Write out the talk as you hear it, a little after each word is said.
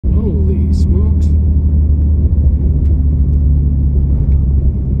Holy smokes.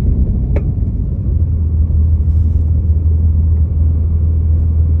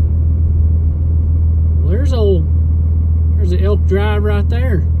 Well, there's the Elk Drive right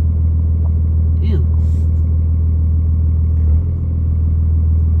there. Damn.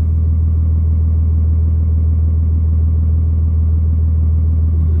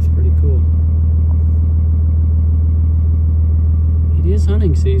 It is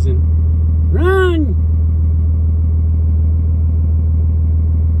hunting season. Run!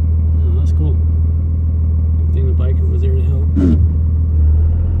 Oh, that's cool. Good thing the biker was there to help.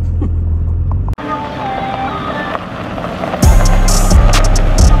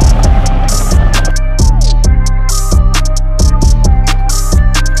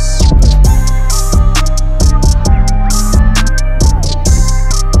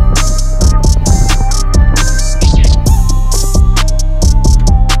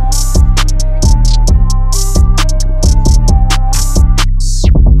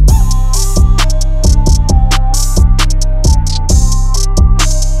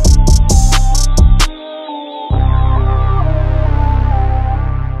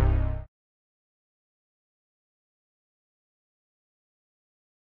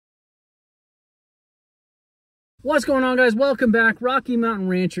 What's going on, guys? Welcome back. Rocky Mountain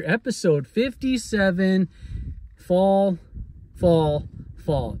Rancher, episode 57. Fall.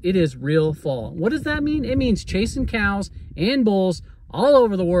 It is real fall. What does that mean? It means chasing cows and bulls all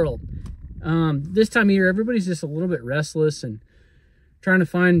over the world. This time of year, everybody's just a little bit restless and trying to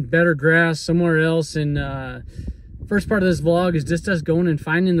find better grass somewhere else. And first part of this vlog is just us going and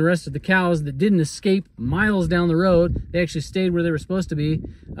finding the rest of the cows that didn't escape miles down the road. They actually stayed where they were supposed to be.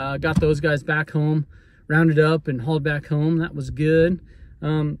 Got those guys back home, rounded up and hauled back home. That was good.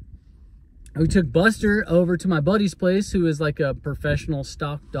 We took Buster over to my buddy's place, who is like a professional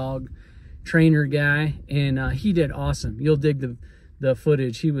stock dog trainer guy, and he did awesome. You'll dig the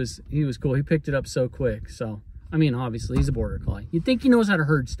footage. He was cool. He picked it up so quick. So I mean, obviously he's a border collie. You'd think he knows how to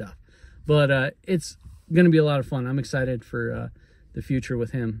herd stuff, but it's gonna be a lot of fun. I'm excited for the future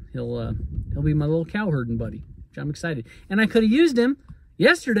with him. He'll be my little cow herding buddy, which I'm excited. And I could have used him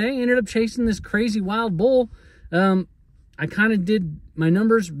yesterday. Ended up chasing this crazy wild bull. I kind of did my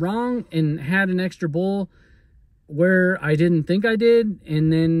numbers wrong and had an extra bull where I didn't think I did,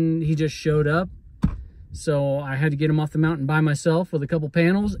 and then he just showed up. So I had to get him off the mountain by myself with a couple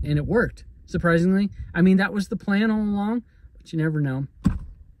panels, and it worked, surprisingly. I mean, that was the plan all along, but you never know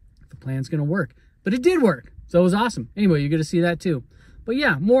if the plan's gonna work. But it did work, so it was awesome. Anyway, you're gonna see that too. But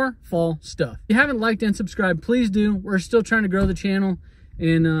yeah, more fall stuff. If you haven't liked and subscribed, please do. We're still trying to grow the channel,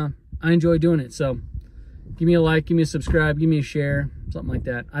 and I enjoy doing it. So give me a like, give me a subscribe, give me a share, something like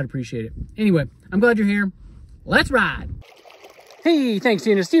that. I'd appreciate it. Anyway, I'm glad you're here. Let's ride. Hey, thanks,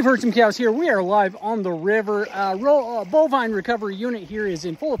 Tina. Steve Herds Some Cows here. We are live on the river. Bovine recovery unit here is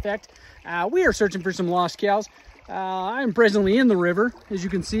in full effect. We are searching for some lost cows. I'm presently in the river, as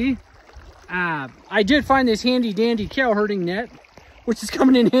you can see. I did find this handy dandy cow herding net, which is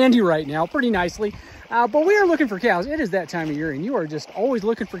coming in handy right now, pretty nicely. But we are looking for cows. It is that time of year, and you are just always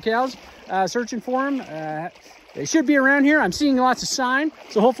looking for cows, searching for them. They should be around here. I'm seeing lots of sign,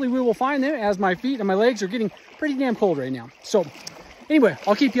 so hopefully we will find them, as my feet and my legs are getting pretty damn cold right now. So anyway,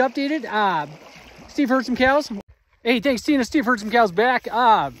 I'll keep you updated. Steve Herds Some Cows. Hey, thanks, Tina. Steve Herds Some Cows back.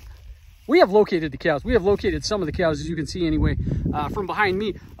 We have located the cows. We have located some of the cows, as you can see anyway, from behind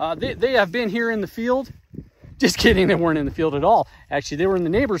me. They have been here in the field. Just kidding, they weren't in the field at all. Actually, they were in the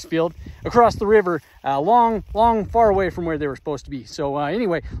neighbor's field across the river, long, far away from where they were supposed to be. So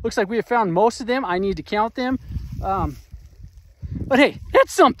anyway, looks like we have found most of them. I need to count them. But hey,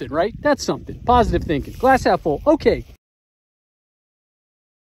 that's something, right? That's something. Positive thinking. Glass half full. Okay.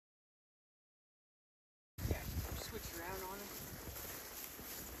 Switch around on it.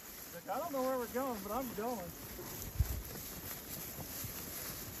 Look, I don't know where we're going, but I'm going.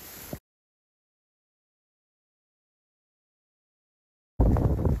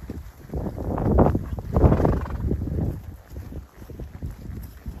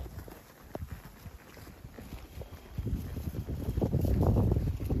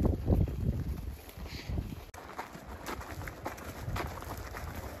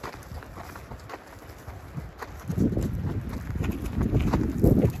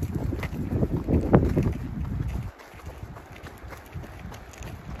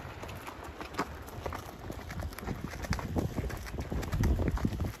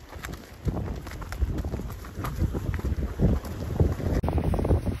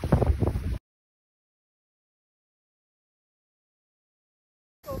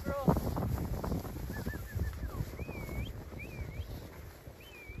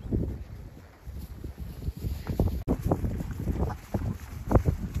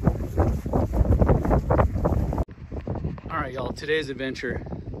 Well, today's adventure,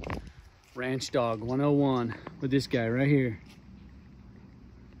 Ranch Dog 101 with this guy right here.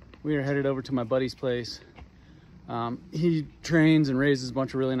 We are headed over to my buddy's place. He trains and raises a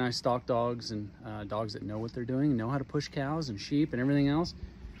bunch of really nice stock dogs and dogs that know what they're doing, know how to push cows and sheep and everything else.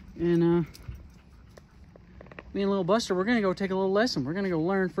 And me and little Buster, we're gonna go take a little lesson. We're gonna go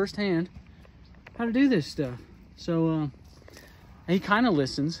learn firsthand how to do this stuff. So he kind of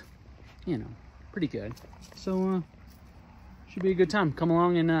listens, you know, pretty good. So should be a good time. Come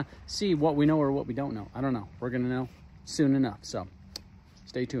along and see what we know or what we don't know. I don't know. We're gonna know soon enough. So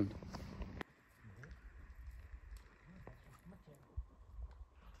stay tuned.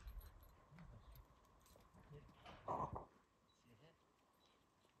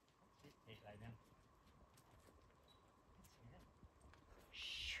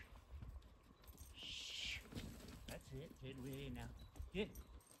 Head way now. Good.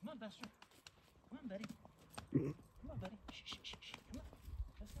 Come on, Buster. Come on, buddy. Come on, buddy. Shh, shh, shh, shh. Come on.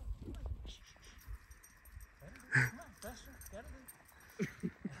 Let's go. Come on. Shh, shh, shh. Come on, Buster. Gotta do.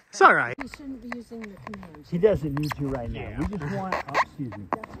 It's all right. You shouldn't be using the commands. He doesn't need to right now. We just want, excuse me.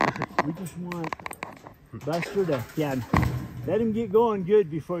 We just want Buster to, let him get going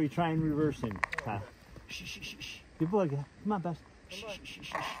good before you try and reverse him. Shh, shh, shh, shh. Good boy. Come on, Buster. Shh, shh, shh,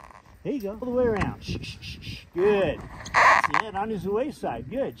 shh. There you go. All the way around. Shh, shh, shh, shh. Good. That's it. On his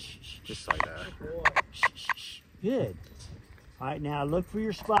wayside. Good. Shh, shh, Just like that. shh, shh, shh. Good. All right, now look for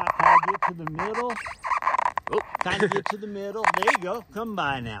your spot. Kind of get to the middle. Oh, kind of get to the middle. There you go. Come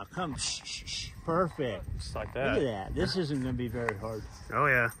by now. Come. Shh, shh, shh. Perfect. Just like Look that. at that. This isn't going to be very hard. Oh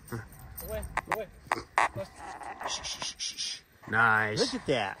yeah. Away, away. Shh, shh, shh, shh, shh. Nice. Look at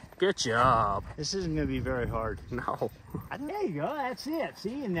that. Good job. This isn't going to be very hard. No. There you go. That's it.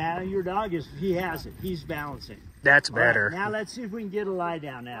 See, and now your dog he has it. He's balancing. That's All right, better. now let's see if we can get a lie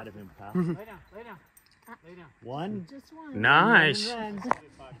down out of him, Kyle. Lay down, lay down, lay down. One. Just one. Nice. Run.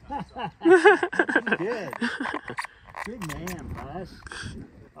 Good. Good man, Buzz.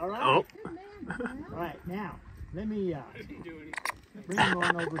 All right. Oh. Good man. All right, now, let me bring him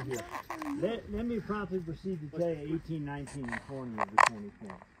on over here. Let me promptly proceed to tell you 18, 19, and 20 of the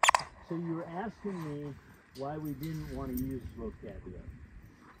 2020. So you were asking me why we didn't want to use vocabulary.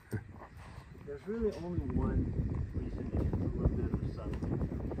 There's really only one reason, and it's a little bit of a subtlety.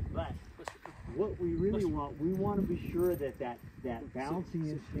 But what we really want, we want to be sure that that balancing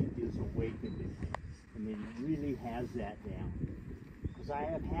instinct is awakened in him, and that he really has that down. Because I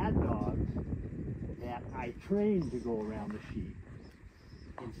have had dogs that I trained to go around the sheep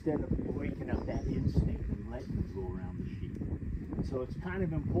instead of waking up that instinct and letting them go around the sheep. And so it's kind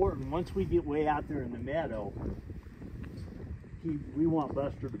of important, once we get way out there in the meadow, we want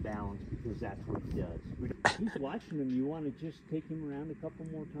Buster to balance, because that's what he does. He's watching him. You want to just take him around a couple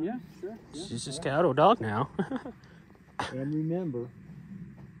more times? Yeah, sure. Yeah. He's just a cattle dog now. And remember,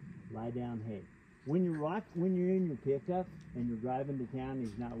 lie down hay. When you're in your pickup and you're driving to town and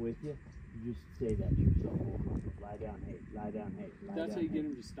he's not with you, you just say that to yourself. Lie down hay, lie down hay, lie down That's how you hay. get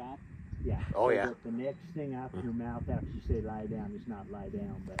him to stop. Yeah. Oh, So yeah. that the next thing out of your mouth after you say lie down is not lie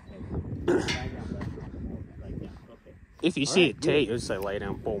down, but hey, lie down, Buster. Lie down. Okay. If you All see right, it take, just say lay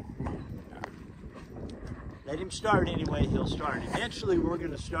down, boom. Let him start anyway, he'll start. Eventually we're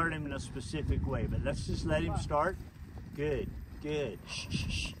going to start him in a specific way, but let's just let him start. Good, good. Shh,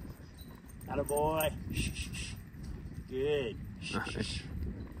 shh, shh. Attaboy. Shh, shh, shh. Good. Shh, shh, shh.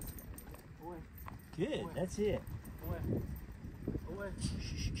 Good, that's it. Shh,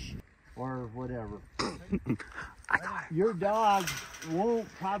 shh, shh. Or whatever. Your dog won't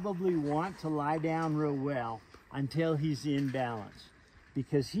probably want to lie down real well until he's in balance.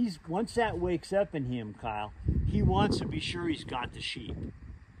 Because once that wakes up in him, Kyle, he wants to be sure he's got the sheep.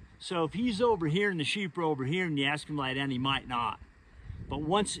 So if he's over here and the sheep are over here and you ask him to lie down, he might not. But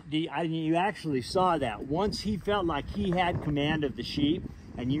once you actually saw that, once he felt like he had command of the sheep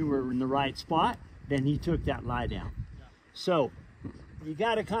and you were in the right spot, then he took that lie down. So you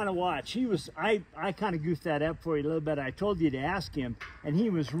got to kind of watch. I kind of goofed that up for you a little bit. I told you to ask him, and he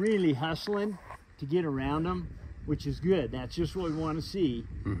was really hustling to get around him, which is good. That's just what we want to see.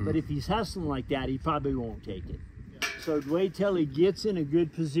 But if he's hustling like that, he probably won't take it. So wait till he gets in a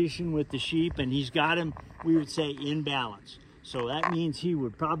good position with the sheep, and he's got him, we would say, in balance. So that means he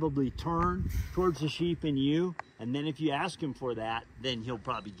would probably turn towards the sheep and you, and then if you ask him for that, then he'll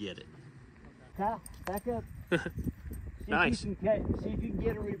probably get it. Kyle, back up. Nice. See if you can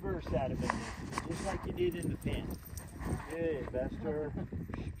get a reverse out of it, just like you did in the pen. Good, Buster.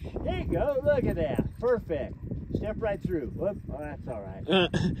 There you go. Look at that. Perfect. Step right through. Whoop. Oh, that's all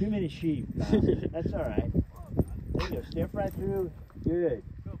right. Too many sheep. That's all right. There you go. Step right through. Good.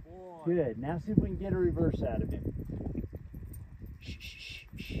 Good. Now see if we can get a reverse out of him.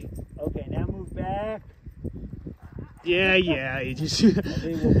 Okay, now move back. Yeah, you just.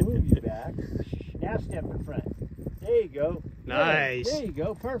 They will move you back. Now step in front. There you go. Nice. There you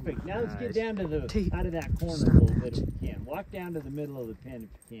go. Perfect. Now let's get Nice. down to the out of that corner a little bit if you can. Walk down to the middle of the pen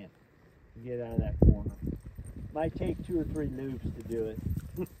if you can. Get out of that corner. Might take 2 or 3 loops to do it.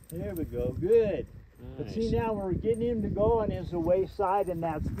 There we go. Good. But see, now we're getting him to go on his away side, and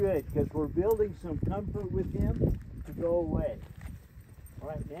that's good because we're building some comfort with him to go away. All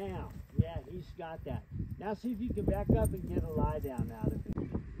right, now, yeah, he's got that. Now see if you can back up and get a lie down out of it.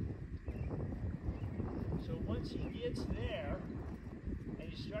 So once he gets there and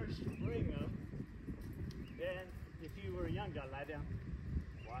he starts to bring them, then if you were a young guy, lie down,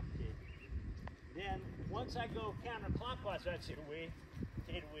 walk it. Then once I go counterclockwise, that's it away,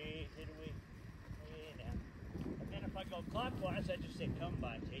 take away, take away, way down. And then if I go clockwise, I just say come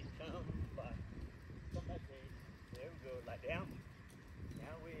by, Tate, come by, Tate. There we go, lie down.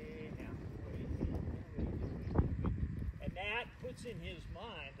 Now way down, way. And that puts in his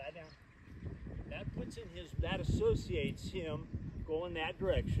mind, lie down. That associates him going that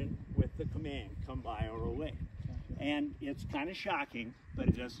direction with the command, come by or away. And it's kind of shocking, but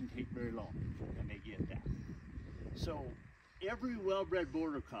it doesn't take very long, and they get that. So every well-bred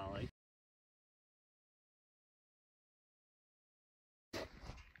border collie.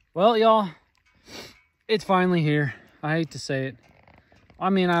 Well, y'all, it's finally here. I hate to say it. I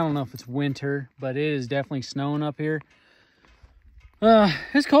mean, I don't know if it's winter, but it is definitely snowing up here.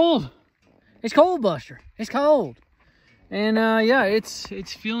 It's cold. It's cold, Buster. It's cold. And yeah, it's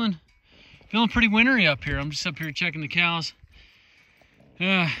feeling pretty wintry up here. I'm just up here checking the cows.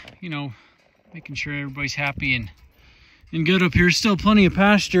 You know, making sure everybody's happy and good up here. Still plenty of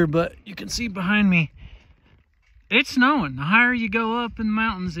pasture, but you can see behind me, it's snowing. The higher you go up in the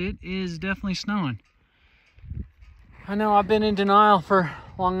mountains, it is definitely snowing. I know I've been in denial for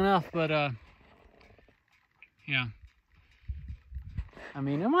long enough, but yeah. I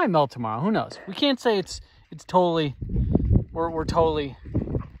mean, it might melt tomorrow. Who knows? We can't say it's totally, we're totally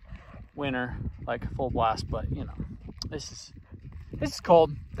winter, like full blast, but you know, this is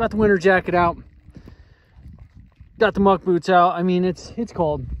cold. Got the winter jacket out. Got the muck boots out. I mean, it's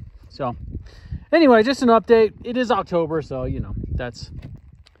cold. So anyway, just an update. It is October, so you know, that's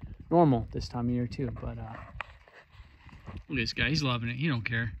normal this time of year too. But look at this guy. He's loving it. He don't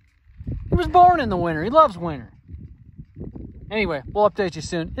care. He was born in the winter. He loves winter. Anyway, we'll update you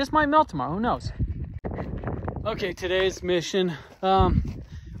soon. This might melt tomorrow. Who knows? Okay, today's mission.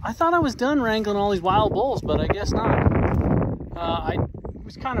 I thought I was done wrangling all these wild bulls, but I guess not. I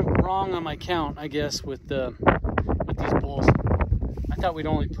was kind of wrong on my count, I guess, with these bulls. I thought we'd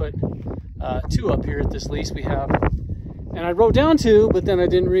only put 2 up here at this lease we have. And I wrote down 2, but then I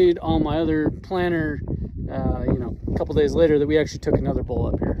didn't read on my other planner, you know, a couple days later that we actually took another bull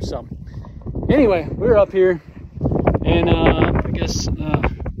up here. So anyway, we were up here, and I guess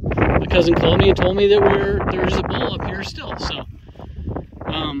my cousin called me and told me that there's a bull up here still. So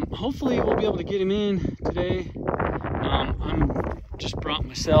hopefully we'll be able to get him in today. I'm just brought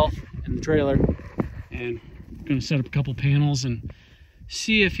myself and the trailer, and I'm gonna set up a couple panels and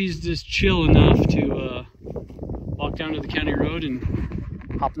see if he's just chill enough to walk down to the county road and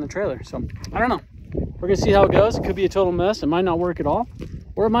hop in the trailer. So I don't know. We're gonna see how it goes. It could be a total mess. It might not work at all,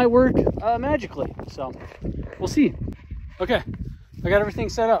 or it might work magically. So we'll see. Okay, I got everything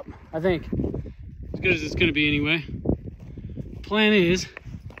set up, I think. As good as it's gonna be anyway. Plan is,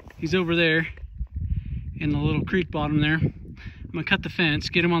 he's over there in the little creek bottom there. I'm gonna cut the fence,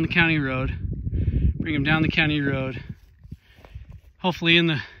 get him on the county road, bring him down the county road, hopefully in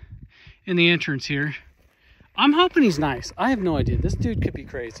the entrance here. I'm hoping he's nice. I have no idea. This dude could be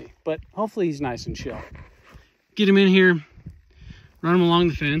crazy, but hopefully he's nice and chill. Get him in here, run him along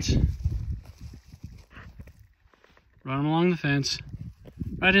the fence. Run him along the fence,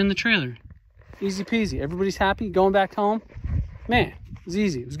 right in the trailer. Easy peasy. Everybody's happy, going back home. Man, it was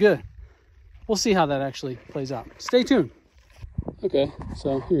easy, it was good. We'll see how that actually plays out. Stay tuned. Okay,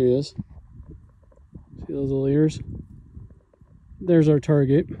 so here he is. See those little ears? There's our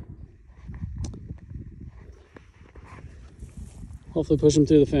target. Hopefully push him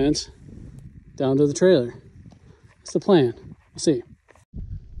through the fence, down to the trailer. That's the plan. We'll see.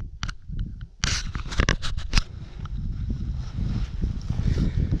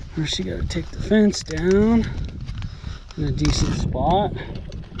 First you gotta take the fence down in a decent spot.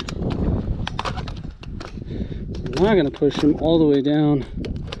 I'm not gonna push him all the way down.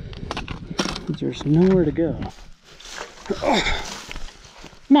 There's nowhere to go. Oh.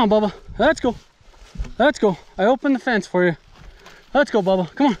 Come on, Bubba. Let's go. Let's go. I opened the fence for you. Let's go,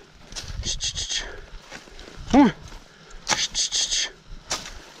 Bubba. Come on. Come on.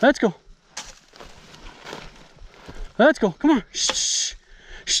 Let's go. Let's go. Come on. Shh.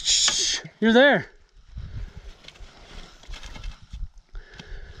 Shh. Shh. You're there.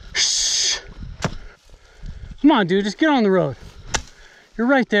 Shh. Come on, dude. Just get on the road. You're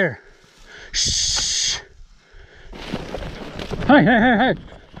right there. Shh. Hey, hey, hey, hey.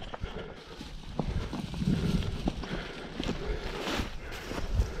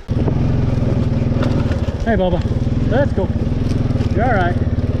 Hey, Bubba. Let's go. You're all right.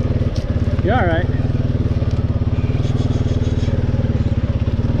 You're all right.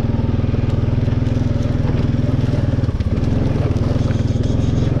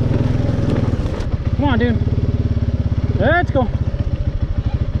 Come on, dude. Let's go.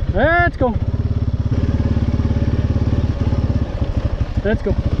 Let's go. Let's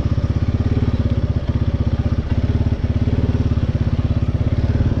go.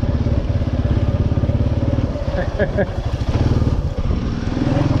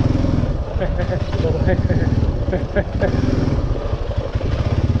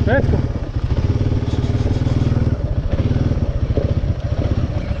 Let's go.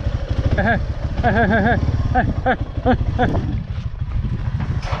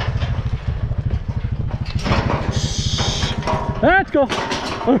 Let's go.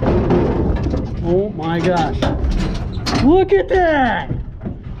 Oh my gosh. Look at that.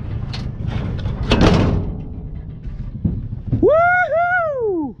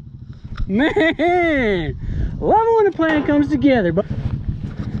 Woohoo! Man, love it when a plan comes together, but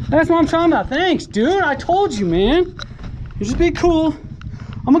that's what I'm talking about. Thanks, dude. I told you, man. You just be cool.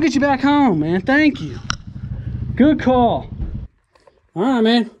 I'm gonna get you back home, man. Thank you. Good call. All right,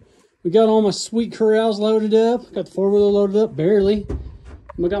 man. We got all my sweet corrals loaded up. Got the four-wheeler loaded up, barely.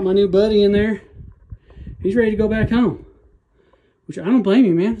 I got my new buddy in there. He's ready to go back home. Which I don't blame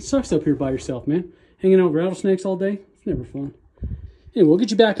you, man. It sucks up here by yourself, man. Hanging out with rattlesnakes all day. It's never fun. Anyway, we'll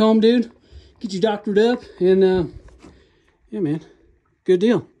get you back home, dude. Get you doctored up. And, yeah, man. Good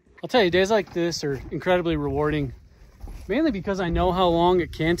deal. I'll tell you, days like this are incredibly rewarding. Mainly because I know how long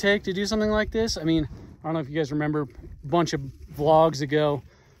it can take to do something like this. I mean, I don't know if you guys remember a bunch of vlogs ago.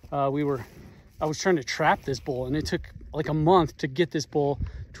 I was trying to trap this bull, and it took like a month to get this bull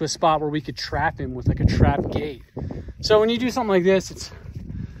to a spot where we could trap him with like a trap gate. So when you do something like this, it's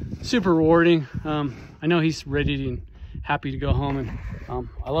super rewarding. I know he's ready and happy to go home, and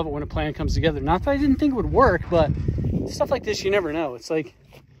I love it when a plan comes together. Not that I didn't think it would work, but stuff like this, you never know. It's like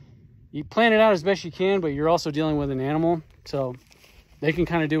you plan it out as best you can, but you're also dealing with an animal, so they can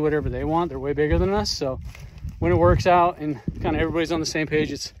kind of do whatever they want. They're way bigger than us, so when it works out and kind of everybody's on the same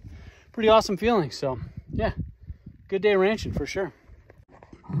page, it's pretty awesome feeling. So yeah, good day ranching for sure.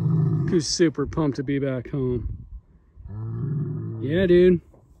 Who's super pumped to be back home? Yeah, dude.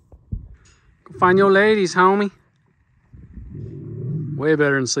 Go find your ladies, homie. Way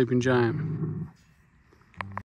better than Sleeping Giant.